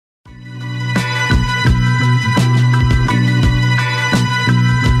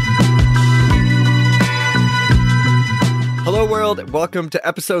world, welcome to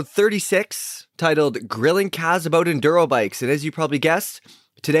episode 36, titled Grilling Kaz About Enduro Bikes. And as you probably guessed,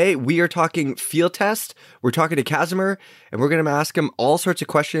 today we are talking field test. We're talking to Kazimer, and we're going to ask him all sorts of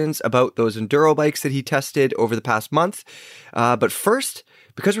questions about those enduro bikes that he tested over the past month. But first,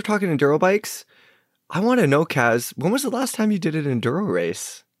 because we're talking enduro bikes, I want to know, Kaz, when was the last time you did an enduro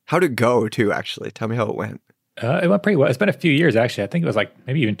race? How'd it go, too, actually? Tell me how it went. It went pretty well. It's been a few years, actually. I think it was like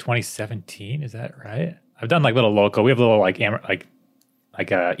maybe even 2017. Is that right? I've done like little local. We have little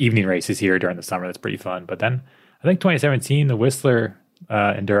evening races here during the summer. That's pretty fun. But then I think 2017, the Whistler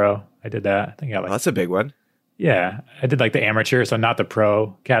Enduro, I did that. I think I got That's a big one. Yeah, I did like the amateur, so not the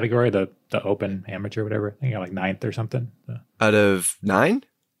pro category, the open amateur, whatever. I think I got like 9th or something. So. Out of 9?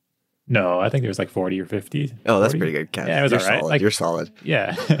 No, I think there was like 40 or 50. Oh, that's 40. pretty good, Kaz. Yeah, it was all right. Solid. Like, you're solid.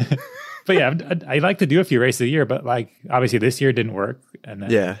 Yeah. But yeah, I like to do a few races a year, but like obviously this year didn't work. And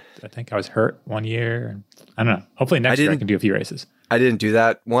then I think I was hurt one year. And I don't know. Hopefully next year I can do a few races. I didn't do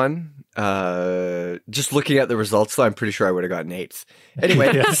that one. Just looking at the results, though, I'm pretty sure I would have gotten 8th.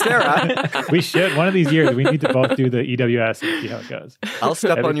 Anyway, Sarah. We should. One of these years, we need to both do the EWS and see how it goes. I'll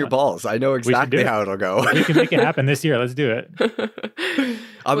step on your balls. I know exactly how it'll go. We can make it happen this year. Let's do it.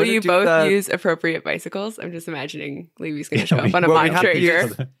 Will you both use appropriate bicycles? I'm just imagining Levy's going to show up on a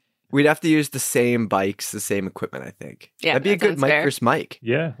Montrager. We'd have to use the same bikes, the same equipment, I think. Yeah, that'd be a good mic versus mic.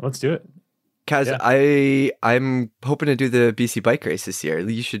 Yeah, let's do it. Kaz, I'm hoping to do the BC bike race this year.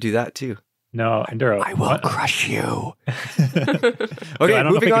 You should do that too. No, Enduro. I will crush you. Okay,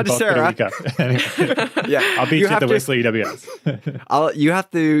 moving on to Sarah. Yeah, I'll beat you at the Whistler EWS. You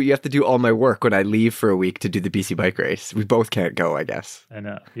have to do all my work when I leave for a week to do the BC bike race. We both can't go, I guess. I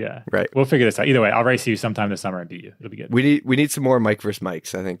know. Yeah. Right. We'll figure this out. Either way, I'll race you sometime this summer and beat you. It'll be good. We need some more mic versus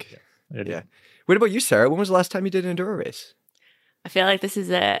mics, I think. Yeah. What about you, Sarah? When was the last time you did an enduro race? I feel like this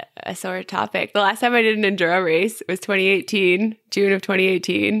is a sore topic. The last time I did an enduro race was 2018, June of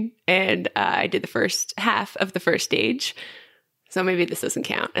 2018, and I did the first half of the first stage. So maybe this doesn't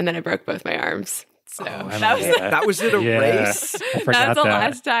count. And then I broke both my arms. So that was it a race? That's the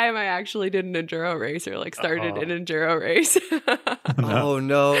last time I actually did an enduro race or like started an enduro race. Oh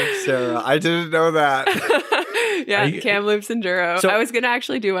no, Sarah, I didn't know that. Kamloops Enduro. So, I was going to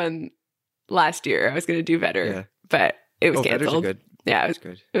actually do one last year. I was going to do better, but it was canceled. Good. Yeah,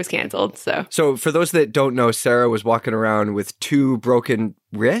 it was canceled. So for those that don't know, Sarah was walking around with 2 broken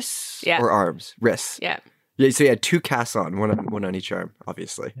wrists or arms. Wrists. Yeah. So you had 2 casts on, one on each arm,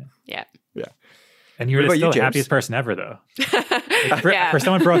 obviously. Yeah. And you were still the happiest person ever, though. For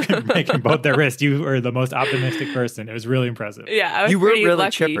someone breaking both their wrists, you were the most optimistic person. It was really impressive. Yeah, I was pretty really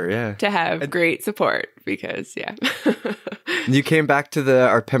chipper, to have great support because, You came back to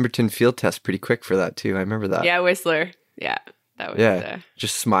our Pemberton field test pretty quick for that, too. I remember that. Yeah, Whistler. Yeah. That was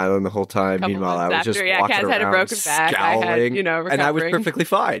just smiling the whole time. Meanwhile, I was just walking Kaz around, had a broken back. scowling, I had, recovering. And I was perfectly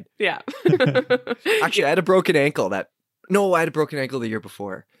fine. Yeah. Actually, I had a broken ankle I had a broken ankle the year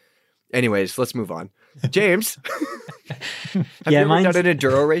before. Anyways, let's move on. James, have you ever done an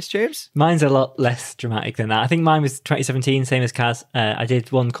enduro race, James? Mine's a lot less dramatic than that. I think mine was 2017, same as Kaz. I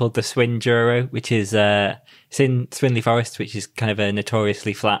did one called the Swinduro, which is it's in Swinley Forest, which is kind of a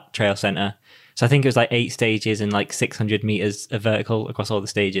notoriously flat trail centre. So I think it was like 8 stages and like 600 meters of vertical across all the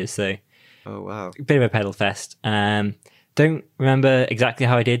stages. So, oh wow, a bit of a pedal fest. Don't remember exactly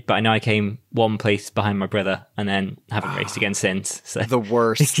how I did, but I know I came 1 place behind my brother and then haven't raced again since. So. The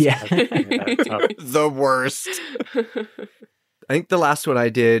worst. Yeah. The worst. I think the last one I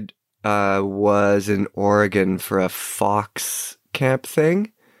did was in Oregon for a fox camp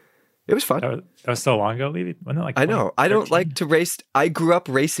thing. It was fun. That was so long ago, Levy. Wasn't it like I know. I don't like to race. I grew up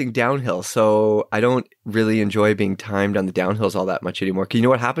racing downhill, so I don't really enjoy being timed on the downhills all that much anymore. 'Cause you know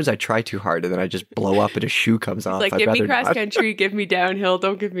what happens? I try too hard, and then I just blow up, and a shoe comes off. Like, give me cross country, give me downhill.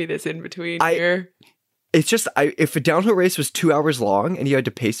 Don't give me this in between here. It's just, if a downhill race was 2 hours long and you had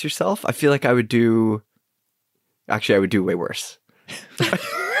to pace yourself, I feel like I would do. Actually, I would do way worse.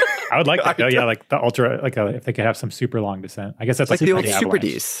 I would like that though. Yeah, like the ultra, like if they could have some super long descent. I guess that's like the old Super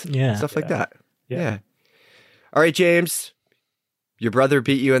Ds, stuff like that. Yeah. All right, James, your brother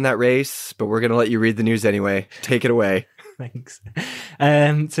beat you in that race, but we're gonna let you read the news anyway. Take it away. Thanks.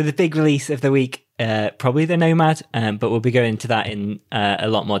 So the big release of the week, probably the Nomad, but we'll be going into that in a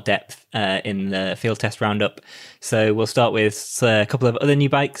lot more depth in the field test roundup. So we'll start with a couple of other new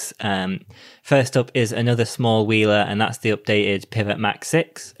bikes. First up is another small wheeler, and that's the updated Pivot Max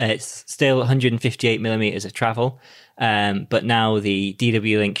 6. It's still 158 millimeters of travel, but now the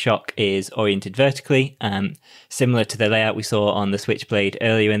DW Link shock is oriented vertically, similar to the layout we saw on the Switchblade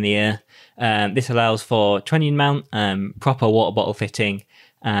earlier in the year. This allows for trunnion mount, proper water bottle fitting,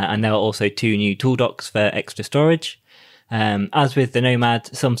 and there are also 2 new tool docks for extra storage. As with the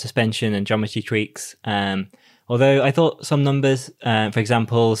Nomad, some suspension and geometry tweaks. Although I thought some numbers, for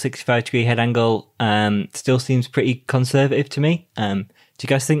example, 65-degree head angle, still seems pretty conservative to me. Do you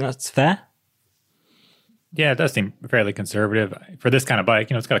guys think that's fair? Yeah, it does seem fairly conservative for this kind of bike.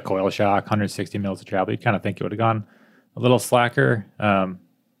 It's got a coil shock, 160 mils of travel. You kind of think it would have gone a little slacker. I've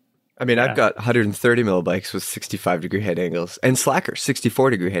got 130 mil bikes with 65-degree head angles and slacker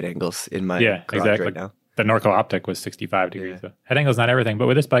 64-degree head angles in my garage right now. The Norco Optic was 65 degrees. So head angle's not everything, but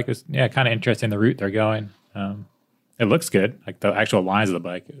with this bike, it's kind of interesting the route they're going. It looks good, like the actual lines of the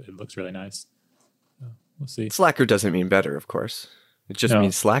bike. It looks really nice. So we'll see. Slacker doesn't mean better, of course. It just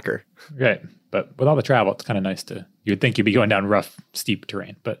means slacker. Right, but with all the travel, it's kind of nice to. You would think you'd be going down rough, steep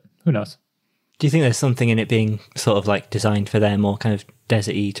terrain, but who knows? Do you think there's something in it being sort of like designed for their more kind of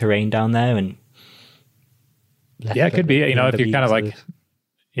deserty terrain down there? And it could be. If you're kind of like.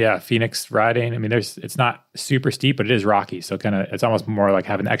 Yeah, Phoenix riding. It's not super steep, but it is rocky. So it's almost more like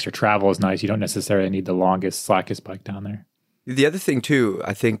having extra travel is nice. You don't necessarily need the longest, slackest bike down there. The other thing too,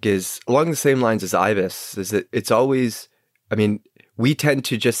 I think, is along the same lines as Ibis, is that it's always, we tend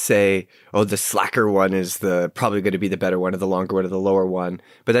to just say, oh, the slacker one is probably going to be the better one, or the longer one, or the lower one.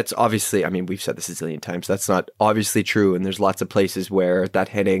 But that's obviously, we've said this a zillion times, that's not obviously true. And there's lots of places where that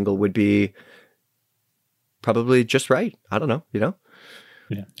head angle would be probably just right. I don't know,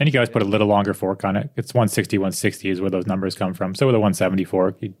 Yeah. And you can always put a little longer fork on it. It's 160 is where those numbers come from. So with a 170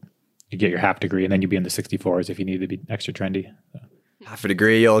 fork, you get your half degree, and then you'd be in the 64s if you need to be extra trendy. So. Half a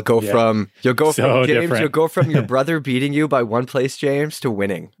degree, you'll go from James, different. You'll go from your brother beating you by one place, James, to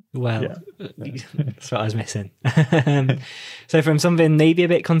winning. Well, that's what I was missing. So from something maybe a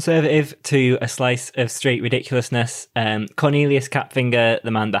bit conservative to a slice of straight ridiculousness, Cornelius Capfinger,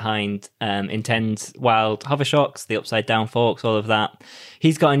 the man behind Intend's wild hover shocks, the upside down forks, all of that.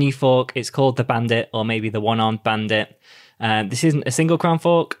 He's got a new fork. It's called the Bandit, or maybe the one-armed Bandit. This isn't a single crown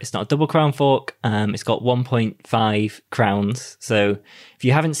fork. It's not a double crown fork. It's got 1.5 crowns. So if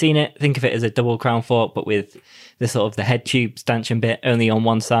you haven't seen it, think of it as a double crown fork, but with the sort of the head tube stanchion bit only on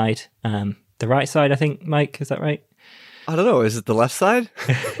one side. The right side, I think, Mike, is that right? I don't know. Is it the left side?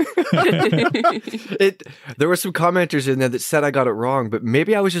 There were some commenters in there that said I got it wrong, but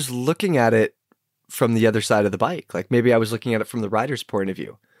maybe I was just looking at it from the other side of the bike. Like maybe I was looking at it from the rider's point of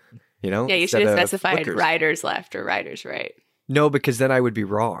view. Yeah, you should have specified riders left or riders right. No, because then I would be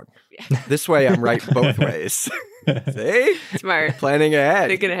wrong. Yeah. This way I'm right both ways. See? Smart. Planning ahead.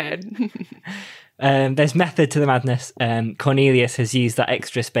 Thinking ahead. There's method to the madness. Cornelius has used that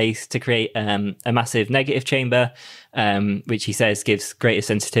extra space to create a massive negative chamber, which he says gives greater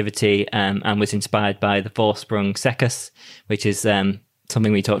sensitivity and was inspired by the four-sprung Secus, which is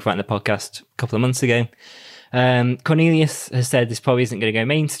something we talked about in the podcast a couple of months ago. Cornelius has said this probably isn't going to go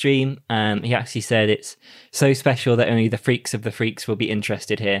mainstream. He actually said it's so special that only the freaks of the freaks will be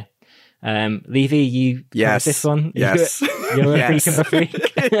interested here. Levy, you have this one? Yes. You're a freak of a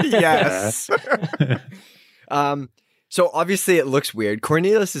freak? Yes. So obviously it looks weird.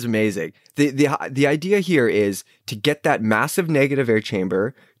 Cornelius is amazing. The idea here is to get that massive negative air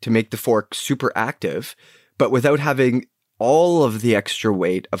chamber to make the fork super active, but without having all of the extra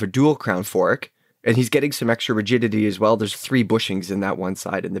weight of a dual crown fork. And he's getting some extra rigidity as well. There's 3 bushings in that one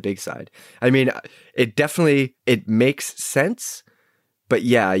side and the big side. It makes sense. But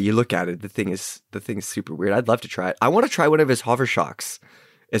yeah, you look at it, the thing is super weird. I'd love to try it. I want to try one of his hover shocks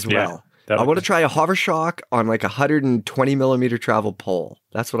as well. I want to try a hover shock on like a 120 millimeter travel pole.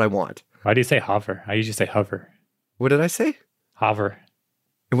 That's what I want. Why do you say hover? I usually say hover. What did I say? Hover.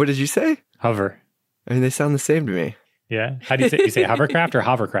 And what did you say? Hover. They sound the same to me. Yeah. How do you say? You say hovercraft or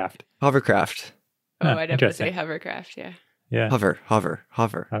hovercraft? Hovercraft. Oh, I'd have to say hovercraft, yeah. Yeah. Hover.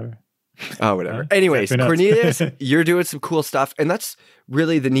 Oh, whatever. Anyways, Cornelius, you're doing some cool stuff. And that's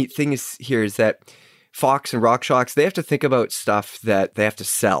really the neat thing is that Fox and RockShox, they have to think about stuff that they have to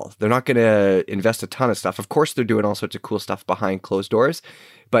sell. They're not going to invest a ton of stuff. Of course, they're doing all sorts of cool stuff behind closed doors.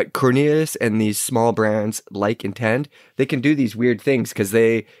 But Cornelius and these small brands like Intend, they can do these weird things because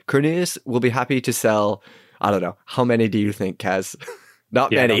Cornelius will be happy to sell, I don't know. How many do you think, Kaz?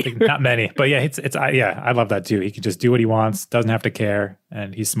 Not many. Not many. But yeah, I love that too. He can just do what he wants, doesn't have to care,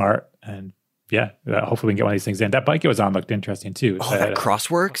 and he's smart. And yeah, hopefully we can get one of these things in. That bike it was on looked interesting too. Oh, that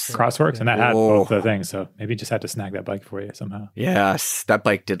Crossworks? Crossworks, and that had both the things. So maybe you just had to snag that bike for you somehow. Yes, that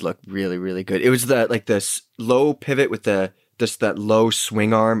bike did look really, really good. It was this low pivot with that low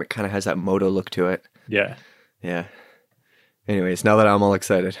swing arm. It kind of has that moto look to it. Yeah. Yeah. Anyways, now that I'm all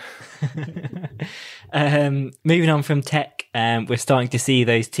excited. Moving on from tech we're starting to see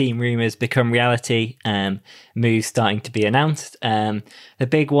those team rumors become reality. Moves starting to be announced. The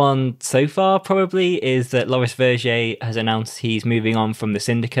big one so far probably is that Loris Vergier has announced he's moving on from the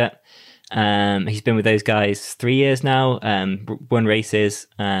Syndicate. He's been with those guys 3 years now, won races,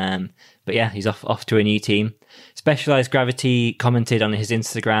 but yeah, he's off to a new team. Specialized Gravity commented on his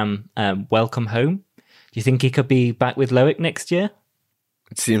Instagram, welcome home. Do you think he could be back with Loic next year?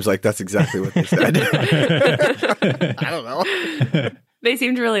 It seems like that's exactly what they said. I don't know. They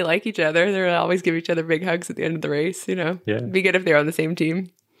seem to really like each other. They'll always give each other big hugs at the end of the race, you know. Yeah. It'd be good if they're on the same team.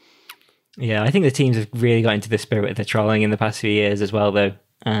 Yeah, I think the teams have really got into the spirit of the trolling in the past few years as well, though.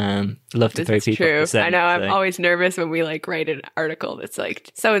 Love to throw This is people true. off the scent, I know. I'm so. always nervous when we like write an article that's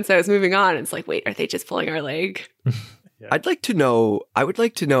like so and so is moving on. It's like, wait, are they just pulling our leg? I would like to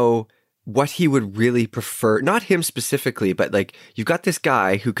know what he would really prefer. Not him specifically, but like you've got this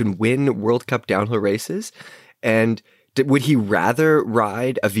guy who can win World Cup downhill races, and would he rather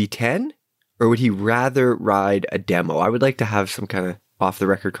ride a V10 or would he rather ride a demo? I would like to have some kind of off the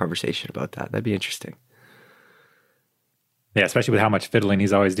record conversation about that. That'd be interesting. Yeah, especially with how much fiddling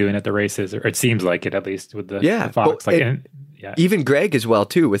he's always doing at the races, or it seems like it at least with the Fox. Well, even Greg as well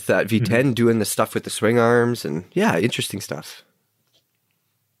too with that V10 doing the stuff with the swing arms and interesting stuff.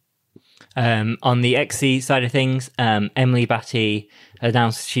 On the XC side of things, Emily Batty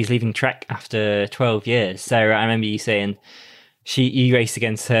announced she's leaving Trek after 12 years. Sarah, I remember you saying you raced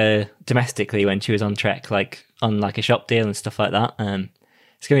against her domestically when she was on Trek, like on like a shop deal and stuff like that.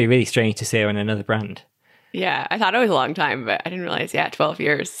 It's going to be really strange to see her in another brand. Yeah, I thought it was a long time, but I didn't realize, 12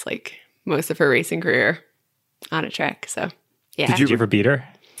 years, like most of her racing career on a Trek. So, yeah. Did you ever beat her?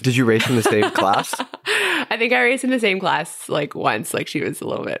 Did you race in the same class? I think I raced in the same class like once, like she was a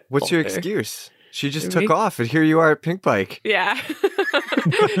little bit What's your older. excuse? She just took off and here you are at Pink Bike. Yeah.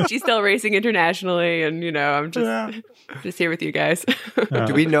 She's still racing internationally and, I'm just here with you guys.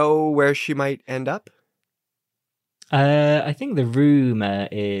 Do we know where she might end up? I think the rumor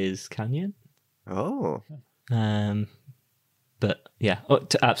is Canyon. Oh. But yeah,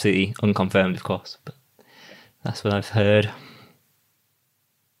 absolutely unconfirmed, of course. But that's what I've heard.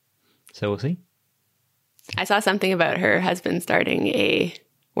 So we'll see. I saw something about her husband starting a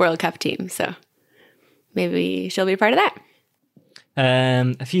World Cup team, so maybe she'll be a part of that.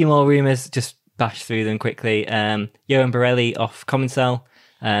 A few more rumours, just bash through them quickly. Johan Borelli off Commensal.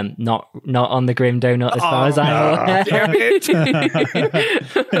 Not on the Grim Donut as far as I'm aware. Damn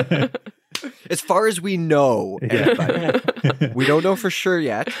it. As far as we know, everybody. We don't know for sure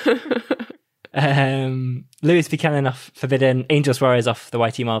yet. Lewis Buchanan off Forbidden, Angel Suarez off the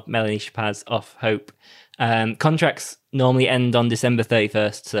YT Mob, Melanie Chapaz off Hope. Contracts normally end on December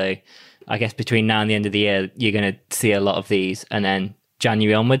 31st, so I guess between now and the end of the year, you're going to see a lot of these, and then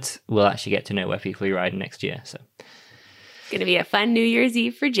January onwards, we'll actually get to know where people are riding next year. So it's going to be a fun New Year's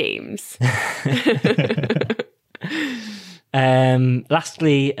Eve for James.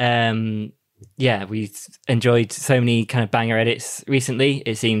 Lastly, we've enjoyed so many kind of banger edits recently.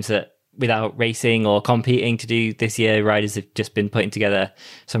 It seems that without racing or competing to do this year, riders have just been putting together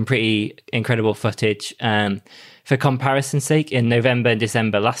some pretty incredible footage. For comparison's sake, in November and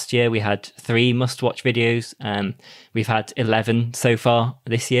December last year, we had 3 must-watch videos. We've had 11 so far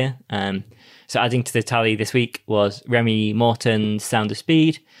this year. So adding to the tally this week was Remy Morton's Sound of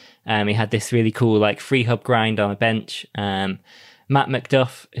Speed. He had this really cool like free hub grind on a bench. Matt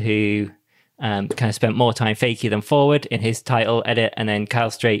McDuff, who kind of spent more time fakey than forward in his title edit, and then Kyle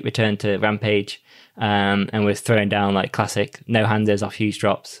Strait returned to Rampage and was throwing down like classic no-handers off huge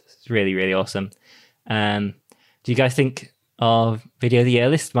drops. It's really, really awesome. Do you guys think our video of the year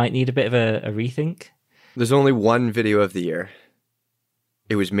list might need a bit of a rethink? There's only one video of the year.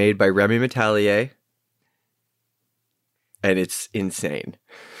 It was made by Remy Metallier, and it's insane.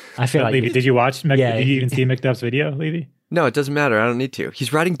 I feel like... Levy, did you watch? Did you even see McDuff's video, Levy? No, it doesn't matter. I don't need to.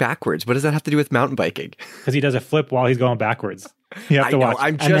 He's riding backwards. What does that have to do with mountain biking? Because he does a flip while he's going backwards. You have to watch.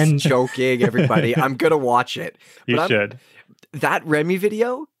 I'm just joking, everybody. I'm going to watch it. You should. That Remy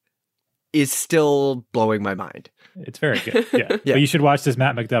video is still blowing my mind. It's very good. Yeah. But you should watch this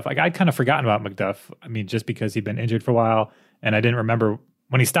Matt McDuff. Like, I'd kind of forgotten about McDuff. I mean, just because he'd been injured for a while. And I didn't remember,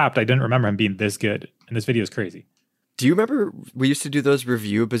 when he stopped, I didn't remember him being this good. And this video is crazy. Do you remember we used to do those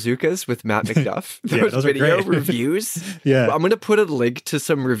review bazookas with Matt McDuff? Those video reviews? Yeah. I'm going to put a link to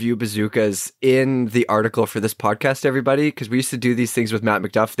some review bazookas in the article for this podcast, everybody, because we used to do these things with Matt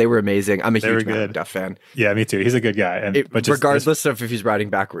McDuff. They were amazing. I'm a huge Matt McDuff fan. Yeah, me too. He's a good guy. But regardless of if he's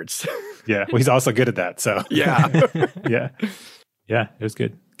riding backwards. Yeah, well, he's also good at that. So yeah. Yeah, it was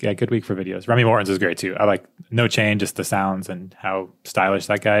good. Yeah, good week for videos. Remy Morton's is great too. I like No Chain, just the sounds and how stylish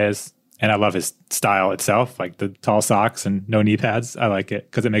that guy is. And I love his style itself, like the tall socks and no knee pads. I like it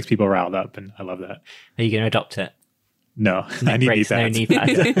because it makes people riled up, and I love that. Are you going to adopt it? No, I need knee pads. No knee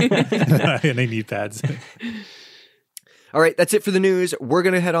pads. I need knee pads. All right, that's it for the news. We're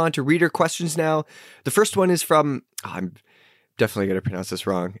going to head on to reader questions now. The first one is from, I'm definitely going to pronounce this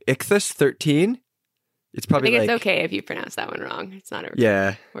wrong, Ichthus13. It's I probably think like, it's okay if you pronounce that one wrong. It's not a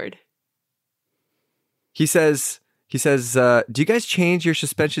yeah. word. He says, do you guys change your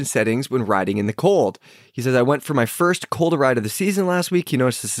suspension settings when riding in the cold? He says, I went for my first cold ride of the season last week. He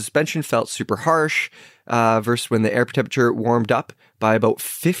noticed the suspension felt super harsh versus when the air temperature warmed up by about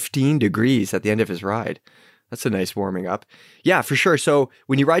 15 degrees at the end of his ride. That's a nice warming up. Yeah, for sure. So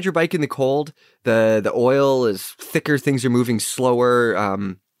when you ride your bike in the cold, the oil is thicker, things are moving slower.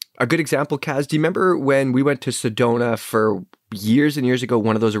 A good example, Kaz, do you remember when we went to Sedona for years and years ago,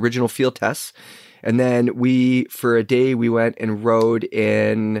 one of those original field tests? And then for a day, we went and rode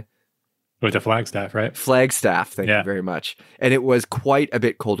in... With the Flagstaff, right? Flagstaff, thank you very much. And it was quite a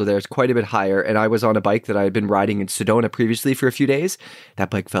bit colder there. It's quite a bit higher. And I was on a bike that I had been riding in Sedona previously for a few days. That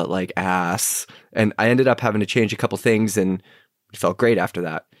bike felt like ass. And I ended up having to change a couple things, and it felt great after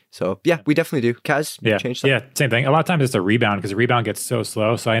that. So yeah, we definitely do. Kaz, yeah, change something? Yeah, same thing. A lot of times it's a rebound because the rebound gets so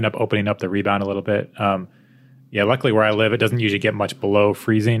slow. So I end up opening up the rebound a little bit. Yeah, luckily where I live, it doesn't usually get much below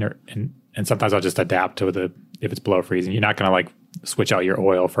freezing, and sometimes I'll just adapt to if it's below freezing. You're not going to like switch out your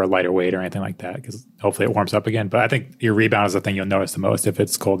oil for a lighter weight or anything like that because hopefully it warms up again. But I think your rebound is the thing you'll notice the most if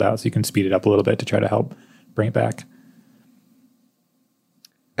it's cold out. So you can speed it up a little bit to try to help bring it back.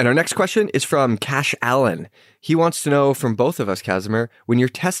 And our next question is from Cash Allen. He wants to know from both of us, Kazimer, when you're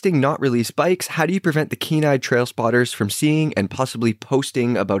testing not released bikes, how do you prevent the keen-eyed trail spotters from seeing and possibly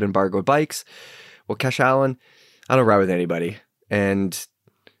posting about embargoed bikes? Well, Cash Allen, I don't ride with anybody. And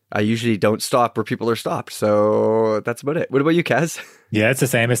I usually don't stop where people are stopped. So that's about it. What about you, Kaz? Yeah, it's the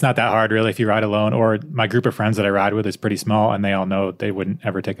same. It's not that hard, really, if you ride alone. Or my group of friends that I ride with is pretty small, and they all know they wouldn't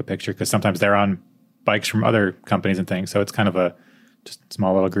ever take a picture because sometimes they're on bikes from other companies and things. So it's kind of a just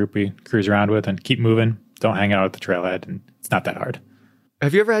small little group we cruise around with and keep moving. Don't hang out at the trailhead, and it's not that hard.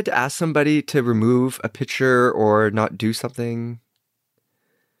 Have you ever had to ask somebody to remove a picture or not do something?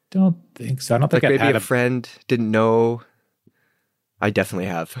 Don't think so. I don't think like I've maybe had a friend didn't know. I definitely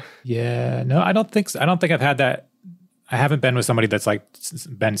have. Yeah, no, I don't think so. I don't think I've had that. I haven't been with somebody that's like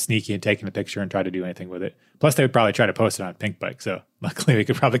been sneaky and taken a picture and tried to do anything with it. Plus, they would probably try to post it on Pink Bike. So luckily, we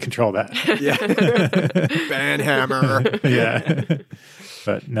could probably control that. Yeah, ban hammer. Yeah,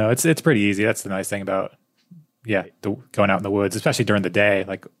 but no, it's pretty easy. That's the nice thing about going out in the woods, especially during the day.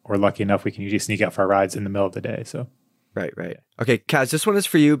 Like we're lucky enough we can usually sneak out for our rides in the middle of the day. So. Right. Okay, Kaz, this one is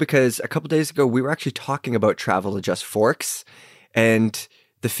for you because a couple days ago we were actually talking about Travel Adjust forks, and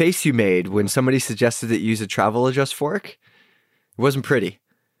the face you made when somebody suggested that you use a Travel Adjust fork, it wasn't pretty.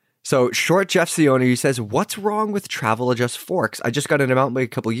 So Short Jeff's the owner. He says, "What's wrong with Travel Adjust forks? I just got an mountain bike a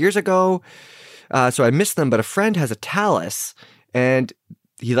couple years ago, so I missed them. But a friend has a Talus, and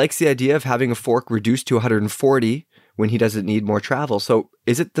he likes the idea of having a fork reduced to 140 when he doesn't need more travel. So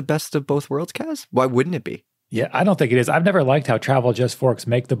is it the best of both worlds, Kaz? Why wouldn't it be?" Yeah, I don't think it is. I've never liked how Travel Adjust forks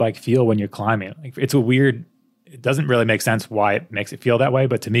make the bike feel when you're climbing. Like it's it doesn't really make sense why it makes it feel that way,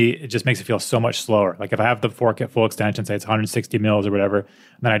 but to me, it just makes it feel so much slower. Like if I have the fork at full extension, say it's 160 mils or whatever, and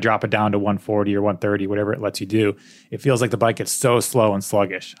then I drop it down to 140 or 130, whatever it lets you do, it feels like the bike gets so slow and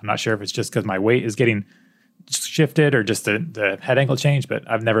sluggish. I'm not sure if it's just because my weight is getting shifted or just the head angle change, but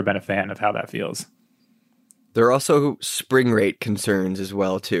I've never been a fan of how that feels. There are also spring rate concerns as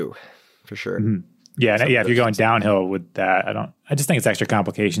well, too, for sure. Mm-hmm. Yeah, if you're going downhill with that, I just think it's extra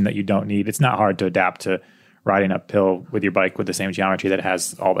complication that you don't need. It's not hard to adapt to riding uphill with your bike with the same geometry that it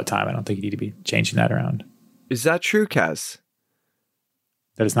has all the time. I don't think you need to be changing that around. Is that true, Kaz?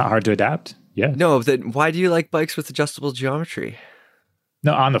 That it's not hard to adapt? Yeah. No, then why do you like bikes with adjustable geometry?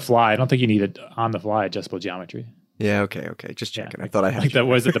 No, on the fly. I don't think you need on the fly adjustable geometry. Yeah, okay. Just checking. Yeah, I thought I had like that.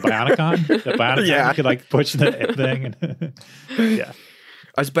 Was it the Bionicon? The Bionicon, yeah. You could like push the thing. And yeah.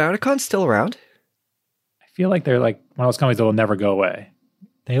 Is Bionicon still around? I feel like they're like one of those companies that will never go away.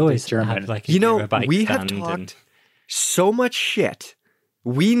 They always German. have like a we have talked so much shit.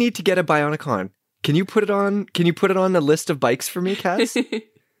 We need to get a Bionicon. Can you put it on the list of bikes for me, Kaz?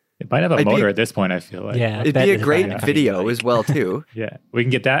 It might have a motor at this point, I feel like. Yeah, it'd be a great video as well, too. Yeah, we can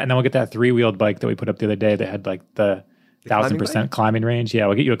get that, and then we'll get that 3-wheeled bike that we put up the other day that had like the 1,000% climbing range. Yeah,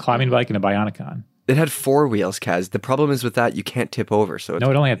 we'll get you a climbing bike and a Bionicon. It had 4 wheels, Kaz. The problem is with that, you can't tip over. So no,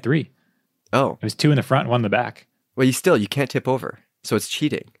 it only had 3. Oh. It was 2 in the front and 1 in the back. Well, you can't tip over. So it's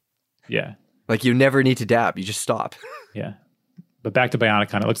cheating. Yeah. Like you never need to dab. You just stop. Yeah. But back to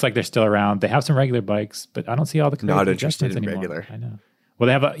Bionicon, it looks like they're still around. They have some regular bikes, but I don't see all the not interested in anymore. regular. I know. Well,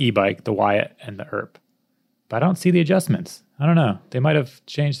 they have an e-bike, the Wyatt and the Earp. But I don't see the adjustments. I don't know. They might have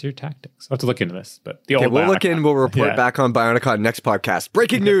changed their tactics. I'll have to look into this. But the old we'll look in. We'll report Yeah. back on Bionicon next podcast.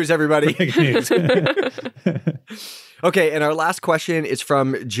 Breaking news, everybody. Breaking news. Okay, and our last question is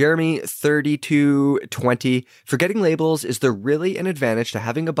from Jeremy3220. Forgetting labels, is there really an advantage to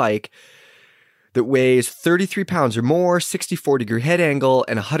having a bike that weighs 33 pounds or more, 64-degree head angle,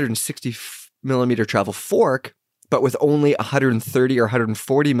 and 160 millimeter travel fork, but with only 130 or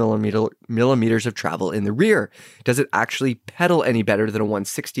 140 millimeters of travel in the rear? Does it actually pedal any better than a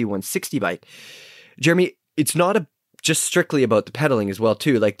 160 bike? Jeremy, it's not just strictly about the pedaling as well,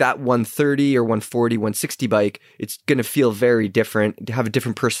 too. Like that 130 or 140, 160 bike, it's going to feel very different, have a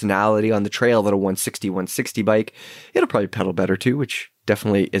different personality on the trail than a 160 bike. It'll probably pedal better, too, which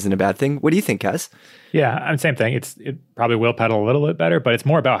definitely isn't a bad thing. What do you think, Kaz? Yeah, same thing. It probably will pedal a little bit better, but it's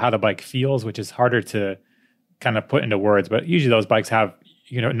more about how the bike feels, which is harder to kind of put into words. But usually those bikes have,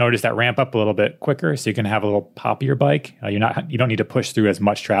 notice that ramp up a little bit quicker, so you can have a little poppier bike. You don't need to push through as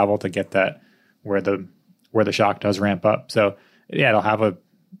much travel to get that where the shock does ramp up. So yeah, it'll have a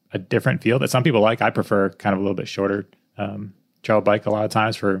different feel that some people like. I prefer kind of a little bit shorter trail bike a lot of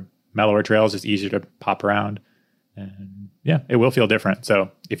times for mellower trails, just easier to pop around. And yeah, it will feel different.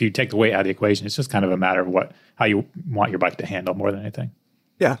 So if you take the weight out of the equation, it's just kind of a matter of how you want your bike to handle more than anything.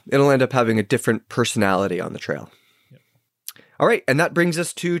 Yeah, it'll end up having a different personality on the trail. Yep. All right, and that brings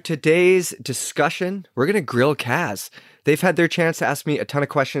us to today's discussion. We're going to grill Kaz. They've had their chance to ask me a ton of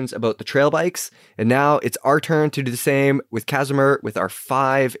questions about the trail bikes, and now it's our turn to do the same with Kazimer with our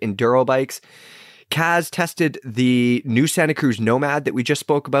 5 Enduro bikes. Kaz tested the new Santa Cruz Nomad that we just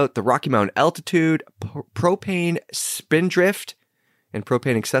spoke about, the Rocky Mountain Altitude, Propane Spindrift, and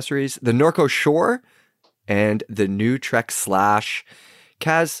Propane accessories, the Norco Shore, and the new Trek Slash.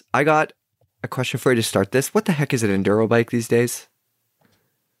 Kaz, I got a question for you to start this. What the heck is an Enduro bike these days?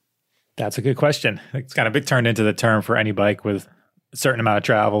 That's a good question. It's kind of turned into the term for any bike with a certain amount of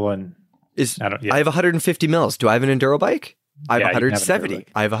travel. And I have 150 mils. Do I have an Enduro bike? I have 170.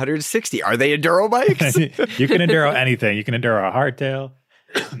 I have 160. Are they Enduro bikes? You can Enduro anything. You can Enduro a hardtail.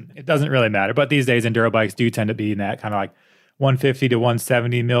 It doesn't really matter. But these days, Enduro bikes do tend to be in that kind of like 150 to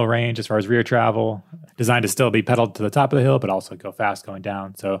 170 mil range as far as rear travel. Designed to still be pedaled to the top of the hill, but also go fast going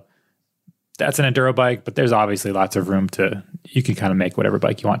down. So that's an Enduro bike, but there's obviously lots of room you can kind of make whatever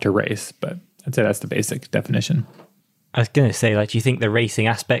bike you want to race. But I'd say that's the basic definition. I was going to say, do you think the racing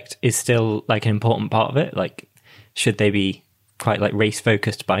aspect is still an important part of it? Should they be quite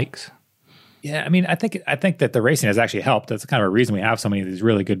race-focused bikes? Yeah, I mean, I think that the racing has actually helped. That's kind of a reason we have so many of these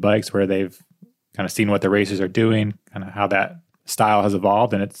really good bikes where they've kind of seen what the racers are doing, kind of how that style has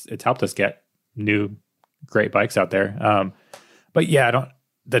evolved, and it's helped us get new great bikes out there. But yeah,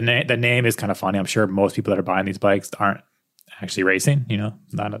 the name is kind of funny. I'm sure most people that are buying these bikes aren't actually racing.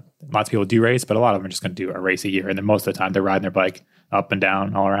 Lots of people do race, but a lot of them are just going to do a race a year, and then most of the time they're riding their bike up and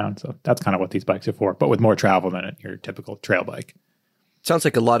down all around. So that's kind of what these bikes are for, but with more travel than your typical trail bike. Sounds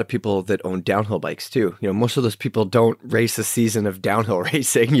like a lot of people that own downhill bikes too. Most of those people don't race a season of downhill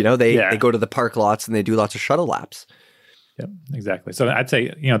racing. They go to the park lots and they do lots of shuttle laps. Yep, exactly. So I'd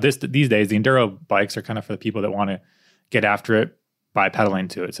say, these days, the Enduro bikes are kind of for the people that want to get after it by pedaling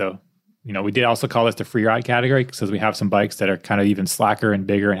to it. So, we did also call this the free ride category because we have some bikes that are kind of even slacker and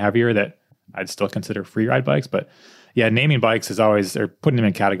bigger and heavier that I'd still consider free ride bikes. But yeah, naming bikes is always, or putting them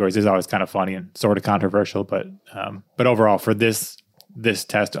in categories is always kind of funny and sort of controversial. But overall, for this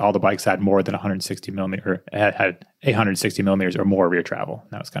test, all the bikes had more than 160 millimeter, had 160 millimeters or more rear travel.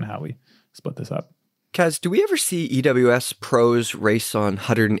 That was kind of how we split this up. Kaz, do we ever see EWS pros race on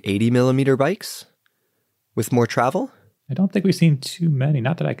 180 millimeter bikes with more travel? I don't think we've seen too many,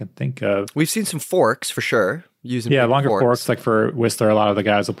 not that I can think of. We've seen some forks for sure. Using longer forks like for Whistler, a lot of the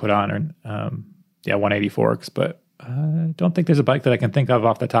guys will put on 180 forks, but I don't think there's a bike that I can think of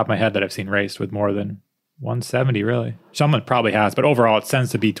off the top of my head that I've seen raced with more than 170 really. Someone probably has, but overall it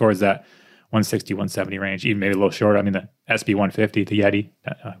tends to be towards that 160, 170 range, even maybe a little shorter. I mean, the SB 150, the Yeti,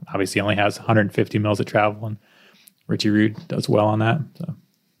 obviously only has 150 mils of travel, and Richie Rude does well on that. So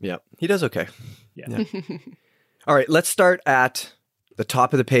yeah, he does okay. Yeah. All right, let's start at the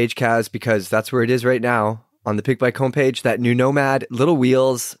top of the page, Kaz, because that's where it is right now on the Big Bike homepage, that new Nomad, little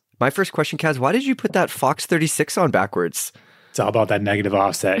wheels. My first question, Kaz, why did you put that Fox 36 on backwards? It's all about that negative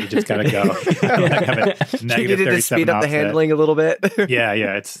offset. You just got to go. You needed to speed up the handling a little bit. Yeah,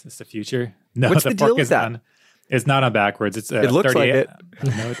 it's the future. No, what's the deal with that? It's not on backwards. It looks like it.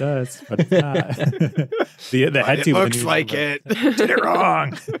 No, it does, but it's not. the head tube. It looks like it. Did it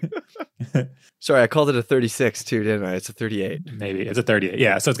wrong. Sorry, I called it a 36 too, didn't I? It's a 38. Maybe it's a 38.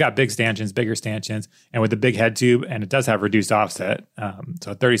 Yeah. So it's got big stanchions, bigger stanchions, and with the big head tube, and it does have reduced offset.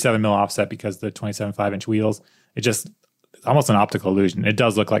 So a 37 mil offset because the 27 5-inch wheels. It's almost an optical illusion. It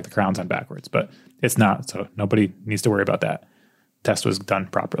does look like the crown's on backwards, but it's not. So nobody needs to worry about that. Test was done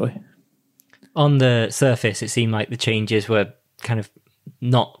properly. On the surface, it seemed like the changes were kind of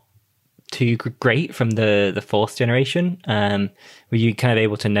not too great from the fourth generation. Were you kind of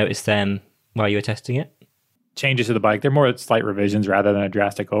able to notice them while you were testing it? Changes to the bike, they're more slight revisions rather than a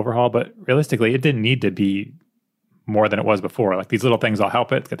drastic overhaul, but realistically, it didn't need to be more than it was before. Like these little things all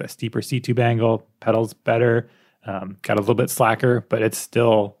help it. It's got that steeper C-tube angle, pedals better, got a little bit slacker, but it's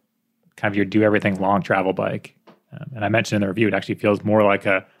still kind of your do everything long travel bike. And I mentioned in the review, it actually feels more like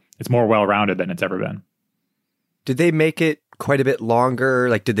it's more well-rounded than it's ever been. Did they make it quite a bit longer?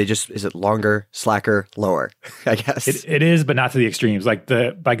 Like, is it longer, slacker, lower? I guess. It is, but not to the extremes. Like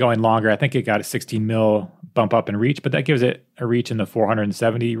by going longer, I think it got a 16 mil bump up in reach, but that gives it a reach in the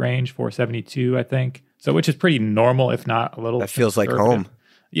 470 range, 472, I think. So, which is pretty normal, if not a little. That feels like home.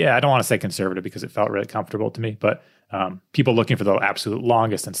 Yeah, I don't want to say conservative because it felt really comfortable to me, but people looking for the absolute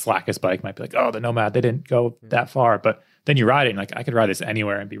longest and slackest bike might be like, oh, the Nomad, they didn't go that far. But then you ride it and like, I could ride this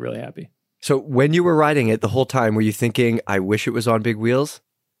anywhere and be really happy. So when you were riding it the whole time, were you thinking, I wish it was on big wheels?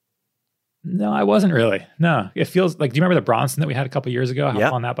 No, I wasn't really. No, it feels like, do you remember the Bronson that we had a couple years ago? How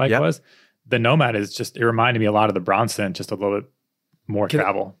fun that bike was? The Nomad it reminded me a lot of the Bronson, just a little bit more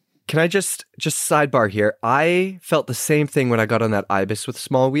travel. Can I just sidebar here? I felt the same thing when I got on that Ibis with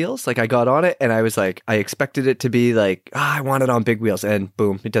small wheels. Like I got on it and I was like, I expected it to be like, I want it on big wheels, and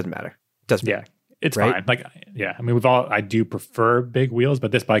boom, it doesn't matter. It doesn't matter. It's right? fine. Like, yeah, I mean, I do prefer big wheels,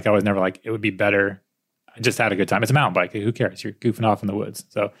 but this bike I was never like, it would be better. I just had a good time. It's a mountain bike. Who cares? You're goofing off in the woods.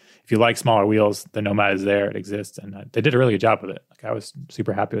 So if you like smaller wheels, the Nomad is there. It exists. And they did a really good job with it. Like I was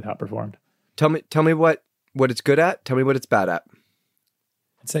super happy with how it performed. Tell me what it's good at. Tell me what it's bad at.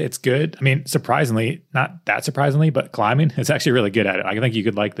 I'd say it's good. I mean, surprisingly, not that surprisingly, but climbing, it's actually really good at it. I think you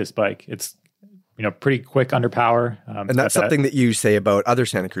could like this bike. It's, pretty quick under power. And that's something that you say about other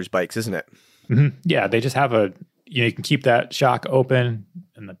Santa Cruz bikes, isn't it? Mm-hmm. Yeah, they just have you can keep that shock open,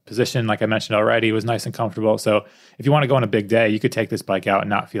 and the position, like I mentioned already, was nice and comfortable. So if you want to go on a big day, you could take this bike out and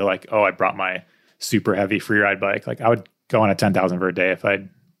not feel like, oh, I brought my super heavy freeride bike. Like I would go on a 10,000 vert day if I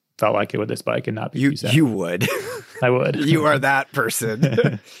felt like it with this bike and not be too sad. You would. I would. You are that person. But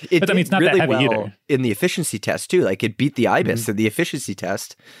I mean, it's not really that heavy well either. In the efficiency test too. Like it beat the Ibis in the efficiency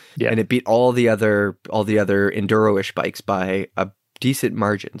test, Yeah. and it beat all the other enduro-ish bikes by a decent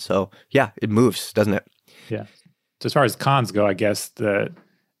margin. So yeah, it moves, doesn't it? Yeah. So as far as cons go, I guess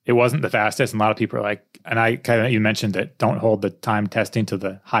it wasn't the fastest. And a lot of people are like, and I kind of, you mentioned that don't hold the time testing to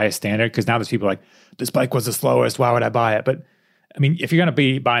the highest standard, because now there's people like, this bike was the slowest, why would I buy it? But I mean, if you're going to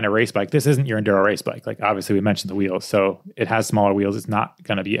be buying a race bike, this isn't your enduro race bike. Like obviously we mentioned the wheels, so it has smaller wheels. It's not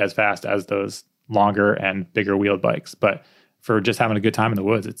going to be as fast as those longer and bigger wheeled bikes. But for just having a good time in the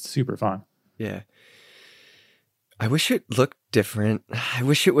woods, it's super fun. Yeah. I wish it looked different. I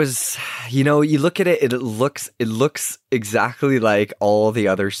wish it was, you look at it, it looks exactly like all the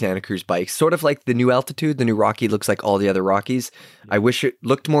other Santa Cruz bikes. Sort of like the new Altitude, the new Rocky looks like all the other Rockies. I wish it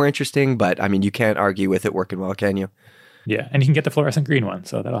looked more interesting, but I mean, you can't argue with it working well, can you? Yeah, and you can get the fluorescent green one,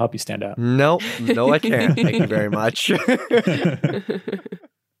 so that'll help you stand out. No, I can't. Thank you very much.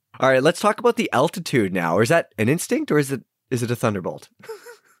 All right, let's talk about the Altitude now. Or is that an Instinct, or is it a Thunderbolt?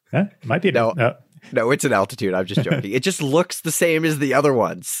 Huh? It might be. No, it's an Altitude. I'm just joking. It just looks the same as the other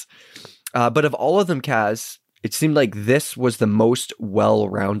ones. But of all of them, Kaz, it seemed like this was the most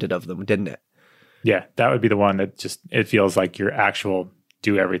well-rounded of them, didn't it? Yeah, that would be the one that it feels like your actual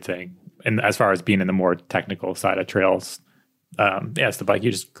do everything. And as far as being in the more technical side of trails, it's the bike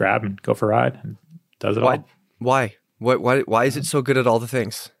you just grab and go for a ride, and does it all. Why? Why is it so good at all the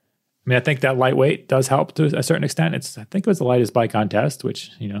things? I mean, I think that lightweight does help to a certain extent. I think it was the lightest bike on test,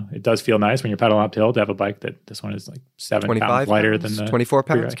 which, it does feel nice when you're pedaling uphill to have a bike that this one is like 7 pounds lighter than the 24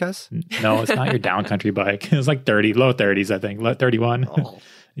 pounds, Kaz? No, it's not your downcountry bike. It was like 30, low 30s, I think, 31. Oh,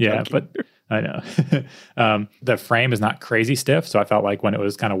 yeah, but I know. The frame is not crazy stiff, so I felt like when it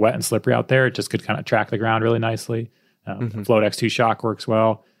was kind of wet and slippery out there, it just could kind of track the ground really nicely. The Float X2 shock works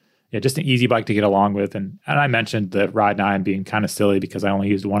well. Yeah, just an easy bike to get along with. And I mentioned the Ride 9 being kind of silly because I only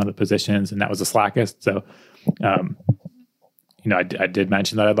used one of the positions, and that was the slackest. So, I did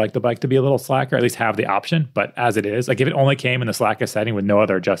mention that I'd like the bike to be a little slacker, at least have the option. But as it is, like if it only came in the slackest setting with no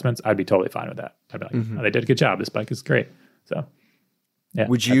other adjustments, I'd be totally fine with that. I'd be like, oh, they did a good job. This bike is great. So, yeah.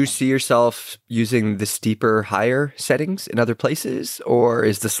 Would you see yourself using the steeper, higher settings in other places? Or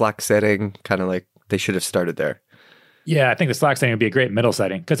is the slack setting kind of like they should have started there? Yeah, I think the slack setting would be a great middle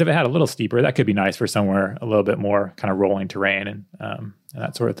setting because if it had a little steeper, that could be nice for somewhere a little bit more kind of rolling terrain and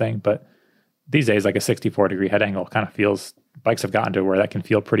that sort of thing. But these days, like a 64-degree head angle kind of feels, bikes have gotten to where that can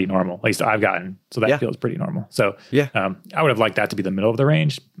feel pretty normal. At least I've gotten, so that feels pretty normal. So I would have liked that to be the middle of the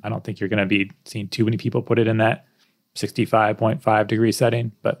range. I don't think you're going to be seeing too many people put it in that 65.5 degree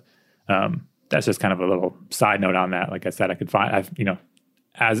setting, but that's just kind of a little side note on that. Like I said, I could find,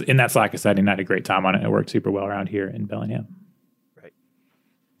 as in that slack setting, I had a great time on it. It worked super well around here in Bellingham. Right.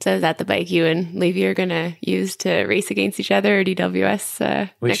 So is that the bike you and Levy are going to use to race against each other at EWS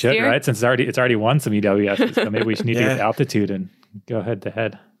we next should, year? right? Since it's already won some EWS, so maybe we should need to get the altitude and go head to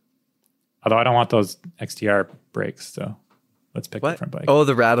head. Although I don't want those XTR brakes, so let's pick a different bike. Oh,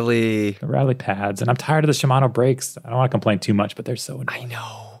 the rattly pads. And I'm tired of the Shimano brakes. I don't want to complain too much, but they're so annoying. I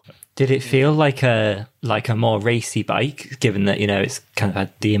know. Did it feel like a more racy bike, given that, it's kind of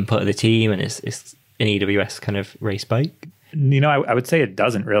had the input of the team and it's an EWS kind of race bike? I would say it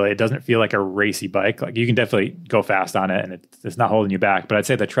doesn't really. It doesn't feel like a racy bike. Like you can definitely go fast on it and it's not holding you back. But I'd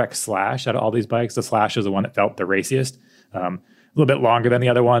say the Trek Slash out of all these bikes, the Slash is the one that felt the raciest. A little bit longer than the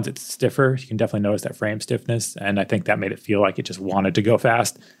other ones. It's stiffer. You can definitely notice that frame stiffness. And I think that made it feel like it just wanted to go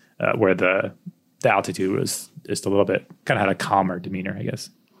fast, where the altitude was just a little bit, kind of had a calmer demeanor, I guess.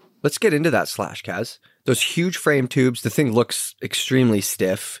 Let's get into that Slash, Kaz. Those huge frame tubes, the thing looks extremely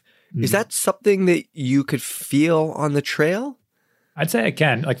stiff. Is that something that you could feel on the trail? I'd say it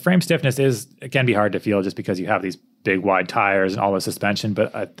can. Like frame stiffness it can be hard to feel just because you have these big wide tires and all the suspension.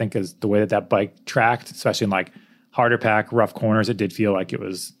 But I think as the way that bike tracked, especially in like harder pack, rough corners, it did feel like it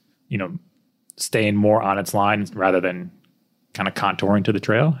was, staying more on its line rather than kind of contouring to the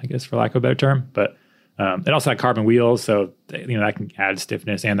trail, I guess, for lack of a better term. But it also had carbon wheels, so that can add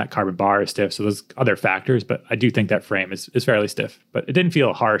stiffness, and that carbon bar is stiff. So there's other factors, but I do think that frame is fairly stiff. But it didn't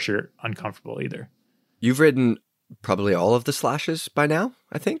feel harsh or uncomfortable either. You've ridden probably all of the Slashes by now,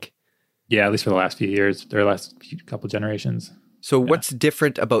 I think. Yeah, at least for the last few years, their last couple generations. So what's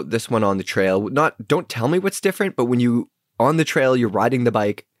different about this one on the trail? Don't tell me what's different, but when you on the trail, you're riding the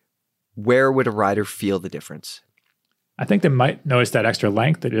bike, where would a rider feel the difference? I think they might notice that extra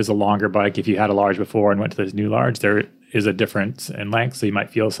length. It is a longer bike. If you had a large before and went to this new large, there is a difference in length. So you might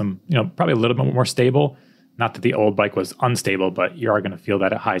feel some, probably a little bit more stable. Not that the old bike was unstable, but you are going to feel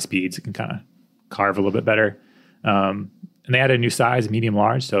that at high speeds. It can kind of carve a little bit better. And they added a new size, medium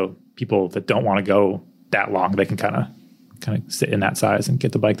large. So people that don't want to go that long, they can kind of sit in that size and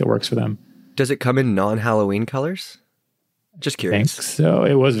get the bike that works for them. Does it come in non-Halloween colors? Just curious. I think so.